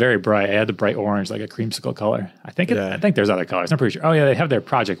 It was very bright. I had the bright orange, like a creamsicle color. I think there's other colors. I'm pretty sure. Oh yeah, they have their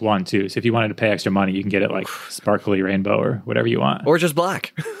Project One too. So if you wanted to pay extra money, you can get it like sparkly rainbow or whatever you want, or just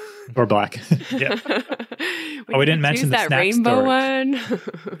black, or black. Yeah. We didn't mention the that snack rainbow storage.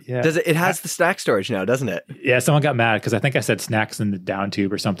 One. Yeah. Does it? It has the snack storage now, doesn't it? Yeah. Someone got mad because I think I said snacks in the down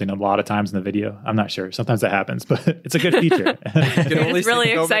tube or something a lot of times in the video. I'm not sure. Sometimes that happens, but it's a good feature. It's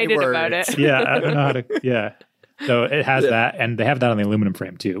really excited about it. Yeah. I don't know how to. Yeah. So it has that, and they have that on the aluminum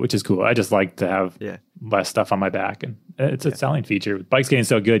frame too, which is cool. I just like to have less stuff on my back, and it's a selling feature. With bikes getting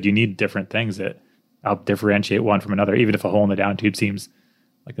so good, you need different things that help differentiate one from another, even if a hole in the down tube seems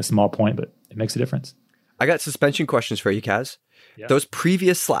like a small point, but it makes a difference. I got suspension questions for you, Kaz. Yeah. Those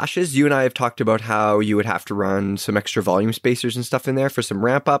previous Slashes, you and I have talked about how you would have to run some extra volume spacers and stuff in there for some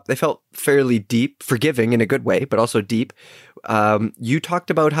ramp up. They felt fairly deep, forgiving in a good way, but also deep. You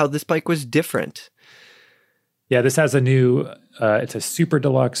talked about how this bike was different. Yeah, this has a new, it's a super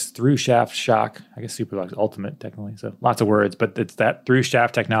deluxe through shaft shock. I guess super deluxe ultimate technically. So lots of words, but it's that through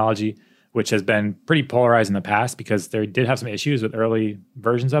shaft technology, which has been pretty polarized in the past because they did have some issues with early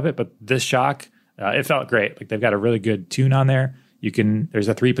versions of it. But this shock, it felt great. Like they've got a really good tune on there. There's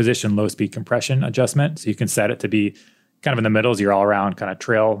a 3-position low speed compression adjustment. So you can set it to be kind of in the middle, so you're all around kind of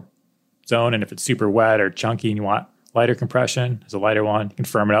trail zone. And if it's super wet or chunky and you want lighter compression, there's a lighter one. You can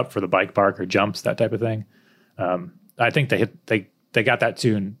firm it up for the bike park or jumps, that type of thing. I think they got that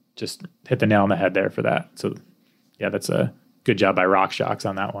tune, just hit the nail on the head there for that. So yeah, that's a good job by RockShox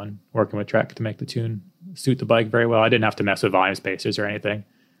on that one, working with Trek to make the tune suit the bike very well. I didn't have to mess with volume spacers or anything.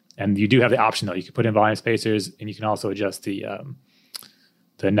 And you do have the option though. You can put in volume spacers and you can also adjust the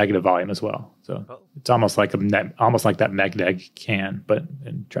negative volume as well. So it's almost like almost like that MegNeg can, but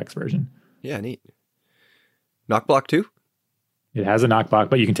in Trek's version. Yeah, neat. Knock block too? It has a knock block,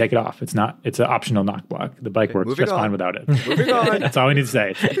 but you can take it off. It's an optional knock block. The bike works just fine without it. Moving on. That's all we need to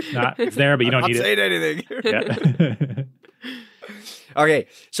say. It's there, but you don't need it. I'm not saying anything. Yeah. Okay,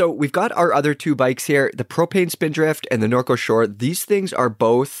 so we've got our other two bikes here, the Propane Spindrift and the Norco Shore. These things are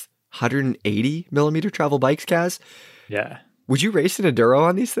both 180 millimeter travel bikes, Kaz. Yeah. Would you race an Enduro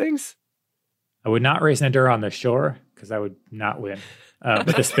on these things? I would not race an Enduro on the shore because I would not win.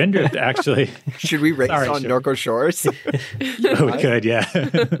 But the Spindrift actually. Should we race Sorry, on sure. Norco Shores? Oh, we could, yeah.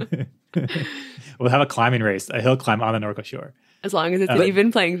 We'll have a climbing race, a hill climb on the Norco Shore. As long as it's an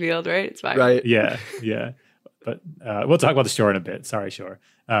even playing field, right? It's fine. Right. Yeah. But we'll talk about the shore in a bit. Sorry, shore.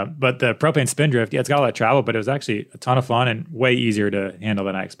 But the Propane Spindrift, it's got a lot of travel, but it was actually a ton of fun and way easier to handle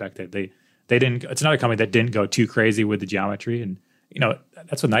than I expected. They didn't. It's another company that didn't go too crazy with the geometry, and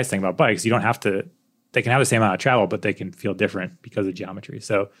that's the nice thing about bikes. You don't have to. They can have the same amount of travel, but they can feel different because of geometry.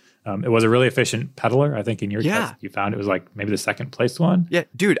 So it was a really efficient pedaler. I think in your test, you found it was like maybe the second place one. Yeah,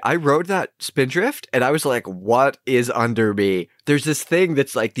 dude, I rode that Spindrift and I was like, what is under me? There's this thing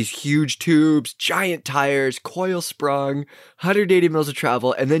that's like these huge tubes, giant tires, coil sprung, 180 mils of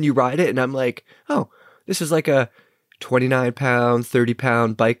travel. And then you ride it and I'm like, oh, this is like a 29-pound,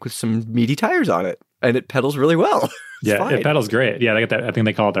 30-pound bike with some meaty tires on it. And it pedals really well. Yeah, it pedals great. Yeah, they got that. I think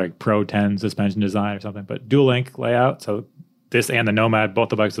they call it like Pro 10 suspension design or something. But dual link layout. So this and the Nomad, both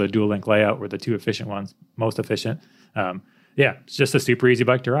the bikes with a dual link layout were the two efficient ones, most efficient. Yeah, it's just a super easy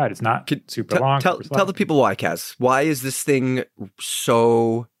bike to ride. It's not super long. Tell the people why, Kaz. Why is this thing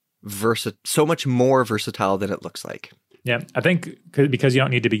so much more versatile than it looks like? Yeah, I think because you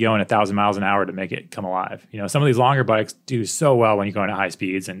don't need to be going 1,000 miles an hour to make it come alive. Some of these longer bikes do so well when you're going at high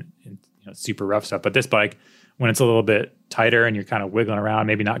speeds and super rough stuff. But this bike, when it's a little bit tighter and you're kind of wiggling around,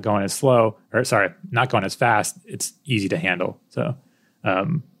 maybe not going as not going as fast, it's easy to handle. So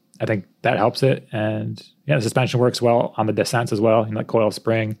I think that helps it. And yeah, the suspension works well on the descents as well. Like coil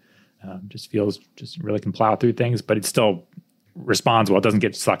spring, just really can plow through things, but it still responds well. It doesn't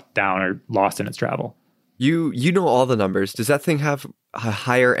get sucked down or lost in its travel. You know all the numbers. Does that thing have a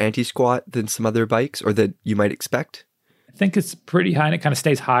higher anti-squat than some other bikes or that you might expect? I think it's pretty high and it kind of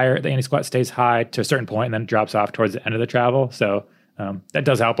stays higher. The anti-squat stays high to a certain point and then it drops off towards the end of the travel. So that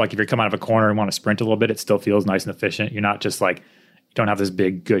does help. Like if you're coming out of a corner and want to sprint a little bit, it still feels nice and efficient. You're not just like, you don't have this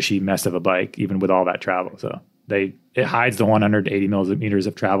big gushy mess of a bike, even with all that travel. So it hides the 180 millimeters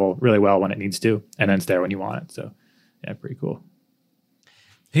of travel really well when it needs to, and then it's there when you want it. So yeah, pretty cool.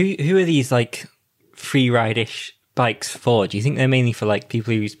 Who are these like free ride-ish bikes for? Do you think they're mainly for like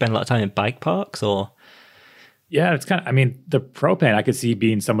people who spend a lot of time in bike parks or? Yeah, it's kind of, the Propane, I could see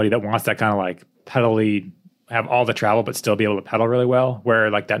being somebody that wants that kind of like pedally, have all the travel, but still be able to pedal really well.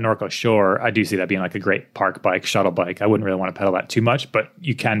 Where like that Norco Shore, I do see that being like a great park bike, shuttle bike. I wouldn't really want to pedal that too much, but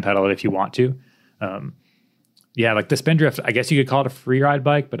you can pedal it if you want to. Yeah, like the Spindrift, I guess you could call it a free ride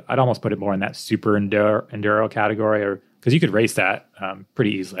bike, but I'd almost put it more in that super enduro category, or because you could race that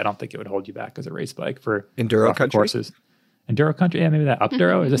pretty easily. I don't think it would hold you back as a race bike for enduro country courses. Enduro country, yeah, maybe that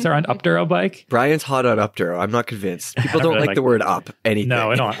Upduro. Is this our Upduro bike? Brian's hot on Upduro. I'm not convinced. People don't really like the word up anything.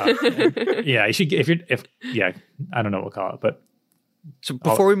 No, I don't. Yeah, you should. I don't know what we'll call it, but so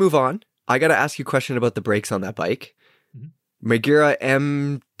before we move on, I got to ask you a question about the brakes on that bike. Mm-hmm. Magura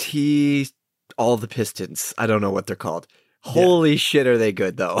MT, all the pistons. I don't know what they're called. Holy shit, are they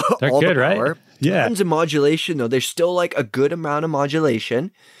good though? They're all good, the power, right? Yeah, tons of modulation though. There's still like a good amount of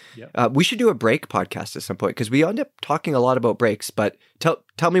modulation. Yep. We should do a brake podcast at some point because we end up talking a lot about brakes. But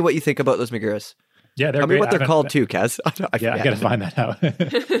tell me what you think about those Maguras. Yeah, they're tell me what they're called too, Kaz. I got to find that out.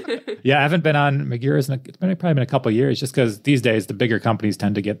 Yeah, I haven't been on Maguras it's probably been a couple of years, just because these days the bigger companies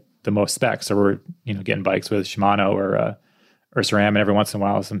tend to get the most specs. So we're getting bikes with Shimano or SRAM, and every once in a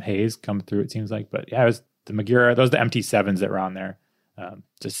while some Hayes come through. It seems like, but yeah, it was the Magura. Those are the MT7s that were on there.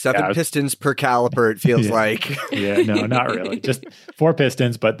 Just seven pistons per caliper, it feels like. Yeah, no, not really. Just 4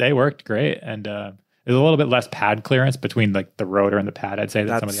 pistons, but they worked great. And there's a little bit less pad clearance between like the rotor and the pad, I'd say,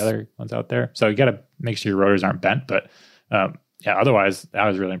 than some of the other ones out there. So you got to make sure your rotors aren't bent. But yeah, otherwise, I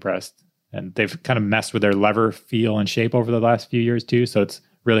was really impressed. And they've kind of messed with their lever feel and shape over the last few years too. So it's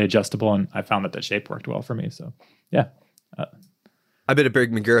really adjustable. And I found that the shape worked well for me. So yeah. I've been a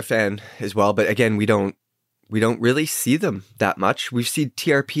big Magura fan as well. But again, we don't really see them that much. We've seen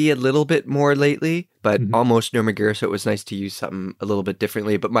TRP a little bit more lately, but almost no Magura, so it was nice to use something a little bit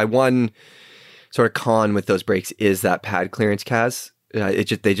differently. But my one sort of con with those brakes is that pad clearance, Kaz.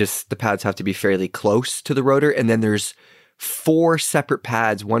 The pads have to be fairly close to the rotor, and then there's 4 separate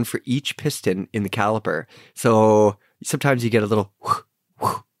pads, one for each piston in the caliper. So sometimes you get a little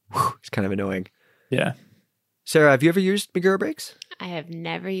it's kind of annoying. Yeah. Sarah, have you ever used Magura brakes? I have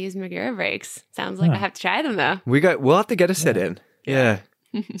never used Magura brakes. Sounds like I have to try them though. We'll have to get a sit in. Yeah.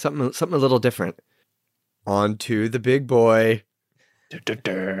 something a little different. On to the big boy.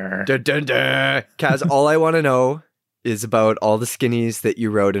 Kaz, all I want to know is about all the skinnies that you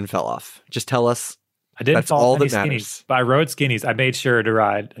rode and fell off. Just tell us. I didn't That's all any that matters. Skinnies, but I rode skinnies. I made sure to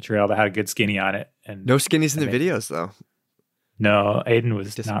ride a trail that had a good skinny on it. And no skinnies in the videos though. No, Aiden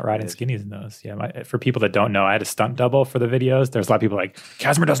was not riding skinnies in those. Yeah, for people that don't know, I had a stunt double for the videos. There's a lot of people like,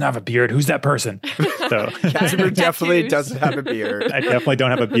 Kazimer doesn't have a beard. Who's that person? So Kazimer definitely doesn't have a beard. I definitely don't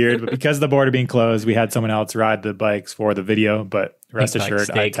have a beard, but because of the border being closed, we had someone else ride the bikes for the video. But rest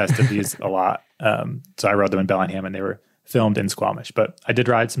assured, I tested these a lot. So I rode them in Bellingham, and they were filmed in Squamish. But I did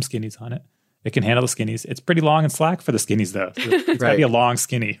ride some skinnies on it. It can handle the skinnies. It's pretty long and slack for the skinnies, though. So it's got to be a long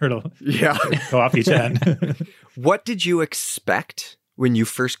skinny, or it'll go off each end. What did you expect when you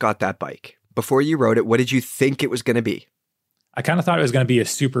first got that bike? Before you rode it, what did you think it was going to be? I kind of thought it was going to be a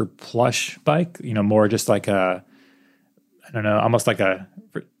super plush bike, more just like I don't know, almost like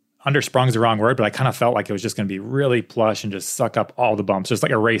undersprung is the wrong word, but I kind of felt like it was just going to be really plush and just suck up all the bumps, just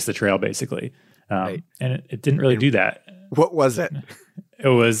like erase the trail, basically. And it didn't really do that. What was it? It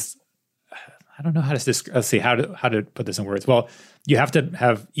was, I don't know how to let's see how to put this in words. Well, you have to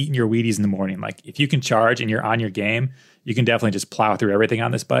have eaten your Wheaties in the morning. Like if you can charge and you're on your game, you can definitely just plow through everything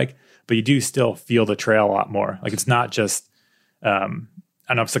on this bike, but you do still feel the trail a lot more. Like it's not just, I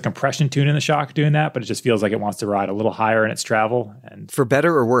don't know if it's a compression tune in the shock doing that, but it just feels like it wants to ride a little higher in its travel. And for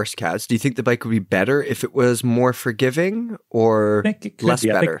better or worse, Kaz, do you think the bike would be better if it was more forgiving or less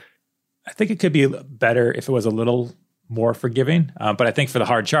better? I think it could be better if it was a little more forgiving. But I think for the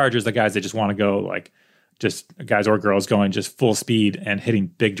hard chargers, the guys that just want to go like just guys or girls going just full speed and hitting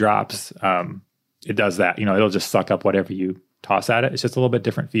big drops, it does that. It'll just suck up whatever you toss at it. It's just a little bit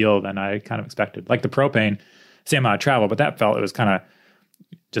different feel than I kind of expected. Like the Propane, same amount of travel, but that felt it was kind of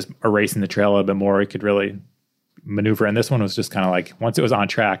just erasing the trail a little bit more. It could really maneuver. And this one was just kind of like once it was on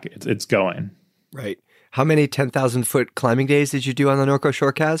track, it's going. Right. How many 10,000 foot climbing days did you do on the Norco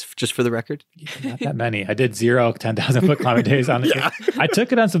Shore, Kaz, just for the record? Not that many. I did 0 10,000 foot climbing days on it. I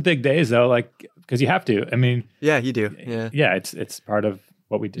took it on some big days though, like, because you have to. I mean, yeah, you do. Yeah, it's part of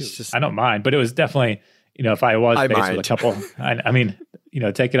what we do. I don't mind, but it was definitely, if I was faced with a couple, I mean,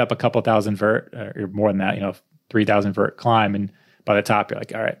 take it up a couple thousand vert or more than that, 3,000 vert climb. And by the top, you're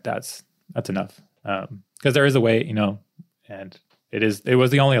like, all right, that's enough. Because there is a way, and it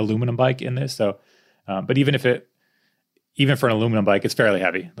was the only aluminum bike in this. So, but even for an aluminum bike, it's fairly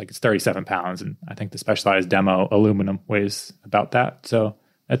heavy. Like it's 37 pounds. And I think the Specialized Demo aluminum weighs about that. So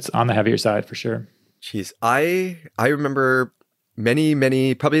it's on the heavier side for sure. Jeez. I remember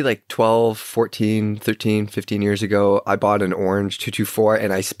many, probably like 12, 14, 13, 15 years ago, I bought an orange 224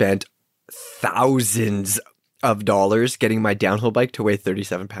 and I spent thousands of dollars getting my downhill bike to weigh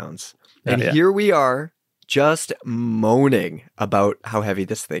 37 pounds. And here we are just moaning about how heavy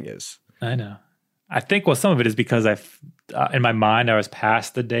this thing is. I know. I think, some of it is because in my mind, I was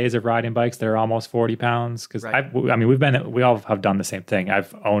past the days of riding bikes that are almost 40 pounds. Because we all have done the same thing.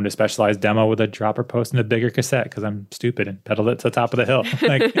 I've owned a Specialized Demo with a dropper post and a bigger cassette because I'm stupid and pedaled it to the top of the hill.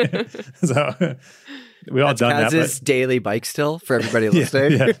 So we all done that. Kaz's daily bike still for everybody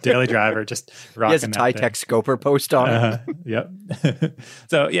listening. Yeah, daily driver, just rocking. He has a Titech Scoper post on. Yep.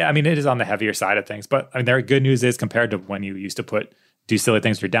 So yeah, I mean, it is on the heavier side of things, but I mean, the good news is compared to when you used to do silly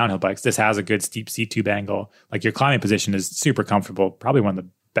things with your downhill bikes, this has a good steep C-tube angle. Like your climbing position is super comfortable, probably one of the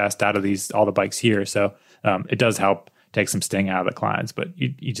best out of all the bikes here. So it does help take some sting out of the climbs, but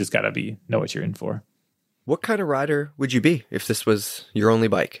you just got to know what you're in for. What kind of rider would you be if this was your only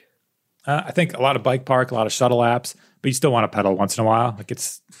bike? I think a lot of bike park, a lot of shuttle apps, but you still want to pedal once in a while. Like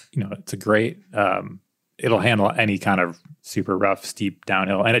it's a great, it'll handle any kind of super rough, steep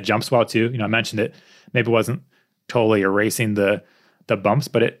downhill, and it jumps well too. I mentioned it, maybe it wasn't totally erasing the bumps,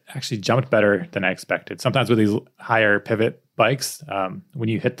 but it actually jumped better than I expected. Sometimes with these higher pivot bikes, when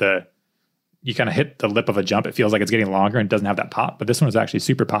you you kind of hit the lip of a jump, it feels like it's getting longer and doesn't have that pop. But this one was actually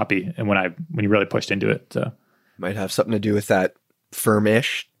super poppy, and when you really pushed into it, so might have something to do with that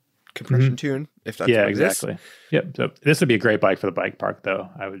firm-ish compression tune, if that's what exactly. Yep. So this would be a great bike for the bike park, though.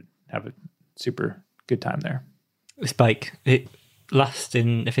 I would have a super good time there. This bike, it lasts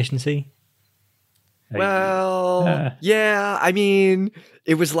in efficiency. Well, yeah, I mean,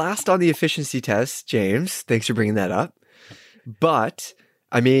 it was last on the efficiency test, James. Thanks for bringing that up. But,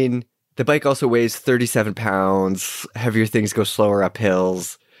 I mean, the bike also weighs 37 pounds. Heavier things go slower up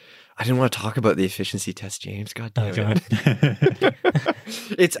hills. I didn't want to talk about the efficiency test, James. God damn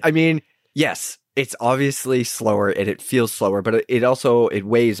it. Yes, it's obviously slower and it feels slower, but it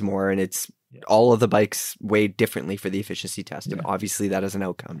weighs more, and all of the bikes weigh differently for the efficiency test, and obviously that is an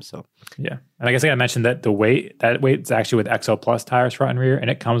outcome. So yeah, and I guess I mentioned that the weight is actually with Exo Plus tires front and rear, and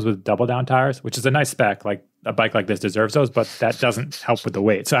it comes with double down tires, which is a nice spec. Like a bike like this deserves those, but that doesn't help with the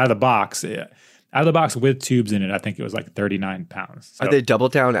weight. So out of the box with tubes in it, I think it was like 39 pounds. So, are they double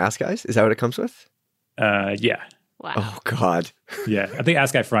down ass guys? Is that what it comes with? Yeah. Wow. Oh God. Yeah, I think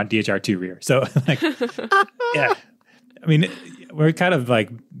ass guy front, DHR2 rear. So like, yeah. I mean, we're kind of like,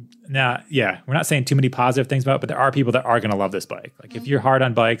 we're not saying too many positive things about it, but there are people that are going to love this bike. Like if you're hard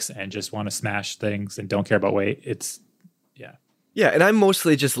on bikes and just want to smash things and don't care about weight, Yeah, and I'm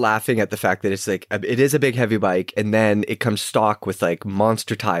mostly just laughing at the fact that it's like, it is a big heavy bike, and then it comes stock with like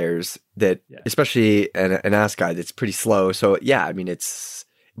monster tires that, especially an ass guy that's pretty slow. So yeah, I mean,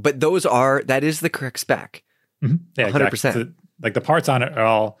 but that is the correct spec. Mm-hmm. Yeah, 100%. Exactly. So, like the parts on it are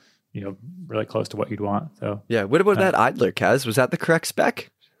all, really close to what you'd want. So yeah, what about that idler, Kaz? Was that the correct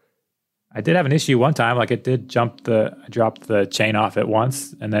spec? I did have an issue one time. Like it did I dropped the chain off it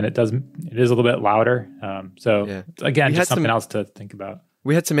once, and then it is a little bit louder. Again, just something else to think about.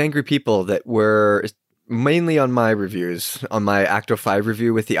 We had some angry people that were mainly on my reviews, on my Acto 5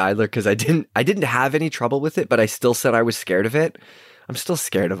 review with the idler, because I didn't have any trouble with it, but I still said I was scared of it. I'm still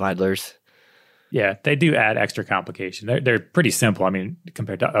scared of idlers. Yeah, they do add extra complication. They're pretty simple. I mean,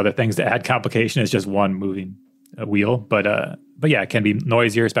 compared to other things that add complication, it's just one moving wheel. But yeah, it can be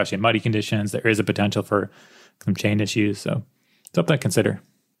noisier, especially in muddy conditions. There is a potential for some chain issues. So something to consider.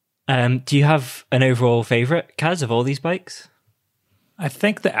 Do you have an overall favorite, Kaz, of all these bikes? I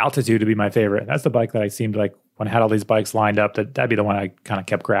think the Altitude would be my favorite. That's the bike that I seemed like when I had all these bikes lined up, that'd be the one I kind of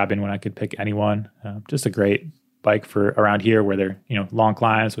kept grabbing when I could pick anyone. Just a great bike for around here where they're, long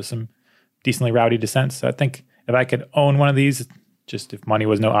climbs with some decently rowdy descents. So I think if I could own one of these, just if money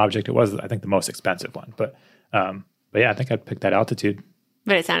was no object, it was, I think, the most expensive one. But yeah, I think I'd pick that Altitude.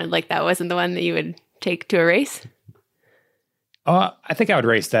 But it sounded like that wasn't the one that you would take to a race. I think I would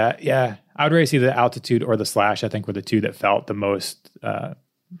race that. Yeah, I would race either the Altitude or the Slash. I think were the two that felt the most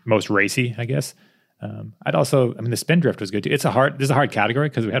racy, I guess. The Spindrift was good too. This is a hard category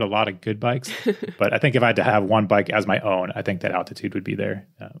because we had a lot of good bikes. But I think if I had to have one bike as my own, I think that Altitude would be there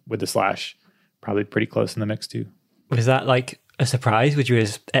with the Slash, probably pretty close in the mix too. Was that like a surprise? Would you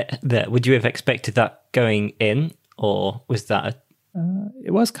have expected that going in, or was that?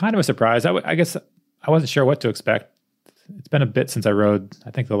 It was kind of a surprise. I guess I wasn't sure what to expect. It's been a bit since I rode.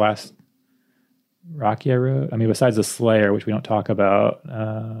 I think the last Rocky I rode. I mean, besides the Slayer, which we don't talk about.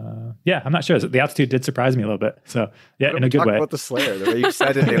 I'm not sure. The Altitude did surprise me a little bit. So yeah, in a good way. About the Slayer, the way you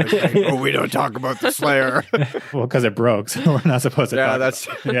said it, it was like, we don't talk about the Slayer. Well, because it broke, so we're not supposed to. Yeah, that's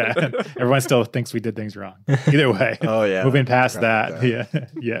everyone still thinks we did things wrong. Either way. Oh yeah. Moving past that.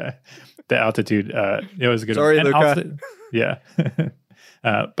 Yeah. The Altitude. It was a good. Sorry, one. Luca. Yeah.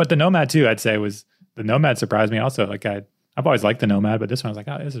 But the Nomad too, I'd say the Nomad surprised me also. Like I've always liked the Nomad, but this one I was like,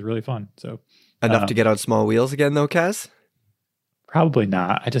 oh, this is really fun. So enough to get on small wheels again, though, Kaz? Probably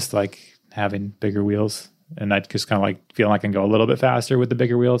not. I just like having bigger wheels, and I just kind of like feeling like I can go a little bit faster with the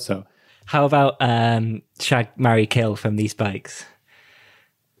bigger wheels. So, how about shag, marry, kill from these bikes?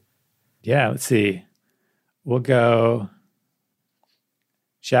 Yeah, let's see. We'll go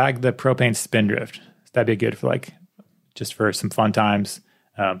shag the Propane Spindrift. That'd be good for just for some fun times,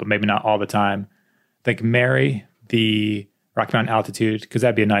 but maybe not all the time. I think marry the Rocky Mountain Altitude, because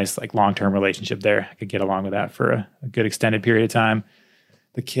that'd be a nice long-term relationship there. I could get along with that for a good extended period of time.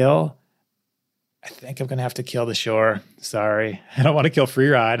 The kill, I think I'm going to have to kill the Shore. Sorry. I don't want to kill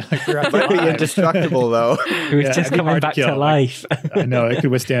Freeride. Freeride might be indestructible, though. It was just coming back to life. I know, it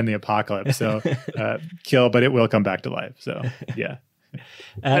could withstand the apocalypse. So kill, but it will come back to life. So, yeah.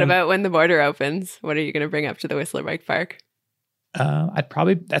 What about when the border opens? What are you going to bring up to the Whistler Bike Park?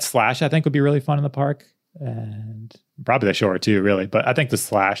 That Slash, I think, would be really fun in the park. And probably the Shore too, really. But I think the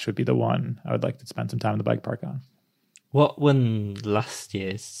Slash would be the one I would like to spend some time in the bike park on. What won last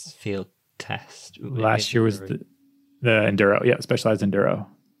year's field test? Last year was the Enduro. Yeah, Specialized Enduro.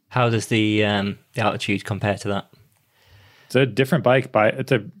 How does the Altitude compare to that? It's a different bike.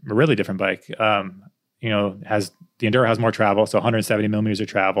 It's a really different bike. The Enduro has more travel, so 170 millimeters of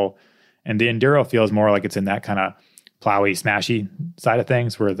travel. And the Enduro feels more like it's in that kind of plowy, smashy side of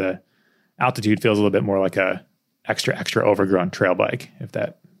things, where the Altitude feels a little bit more like a extra overgrown trail bike, if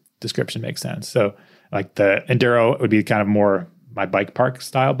that description makes sense. So the Enduro would be kind of more my bike park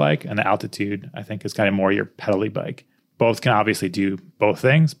style bike, and the Altitude I think is kind of more your pedally bike. Both can obviously do both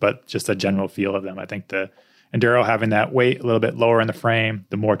things, but just a general feel of them. I think the Enduro having that weight a little bit lower in the frame,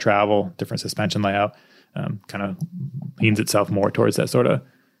 the more travel, different suspension layout, kind of leans itself more towards that sort of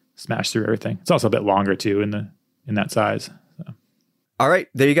smash through everything. It's also a bit longer too in that size. So. All right,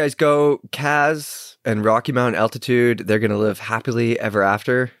 there you guys go. Kaz and Rocky Mountain Altitude, they're going to live happily ever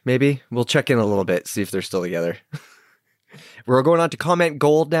after, maybe. We'll check in a little bit, see if they're still together. We're going on to Comment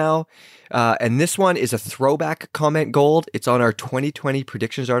Gold now. And this one is a throwback Comment Gold. It's on our 2020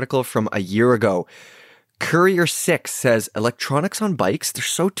 predictions article from a year ago. Courier6 says, electronics on bikes, they're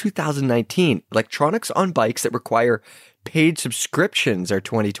so 2019. Electronics on bikes that require paid subscriptions are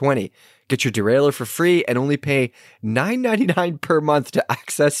 2020. Get your derailleur for free and only pay $9.99 per month to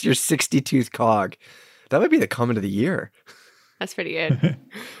access your 60-tooth cog. That might be the comment of the year. That's pretty good.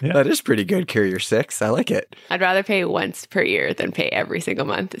 Yeah. That is pretty good, Courier6. I like it. I'd rather pay once per year than pay every single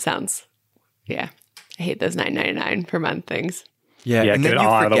month. It sounds, I hate those $9.99 per month things. Yeah, Yeah, and get then it you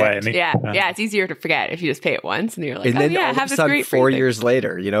all out of the forget. way. Yeah, it's easier to forget if you just pay it once and you're like, And then all have of a this sudden, great 4 free years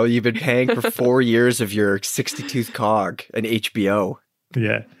later, you've been paying for 4 years of your 60-tooth cog and HBO.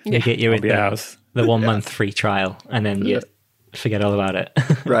 Yeah. They get you with Be house. the 1 month free trial, and then you forget all about it.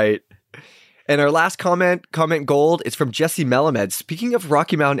 Right. And our last comment gold, is from Jesse Melamed. Speaking of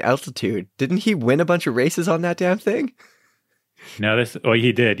Rocky Mountain altitude, didn't he win a bunch of races on that damn thing? No,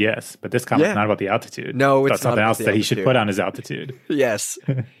 he did, yes. But this comment's not about the altitude. No, it's That's not something about else the that he should altitude. put on his altitude. Yes.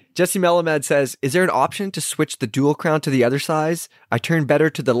 Jesse Melamed says, is there an option to switch the dual crown to the other size? I turn better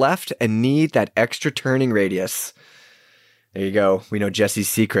to the left and need that extra turning radius. There you go. We know Jesse's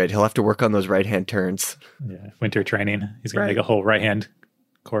secret. He'll have to work on those right-hand turns. Yeah. Winter training. He's going to make a whole right-hand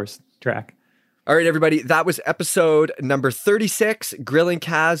course track. All right, everybody, that was episode number 36, Grilling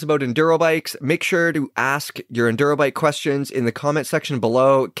Kaz about enduro bikes. Make sure to ask your enduro bike questions in the comment section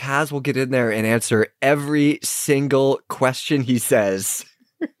below. Kaz will get in there and answer every single question he says.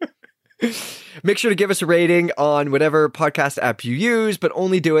 Make sure to give us a rating on whatever podcast app you use, but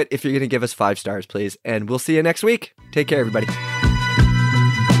only do it if you're going to give us 5 stars, please. And we'll see you next week. Take care, everybody.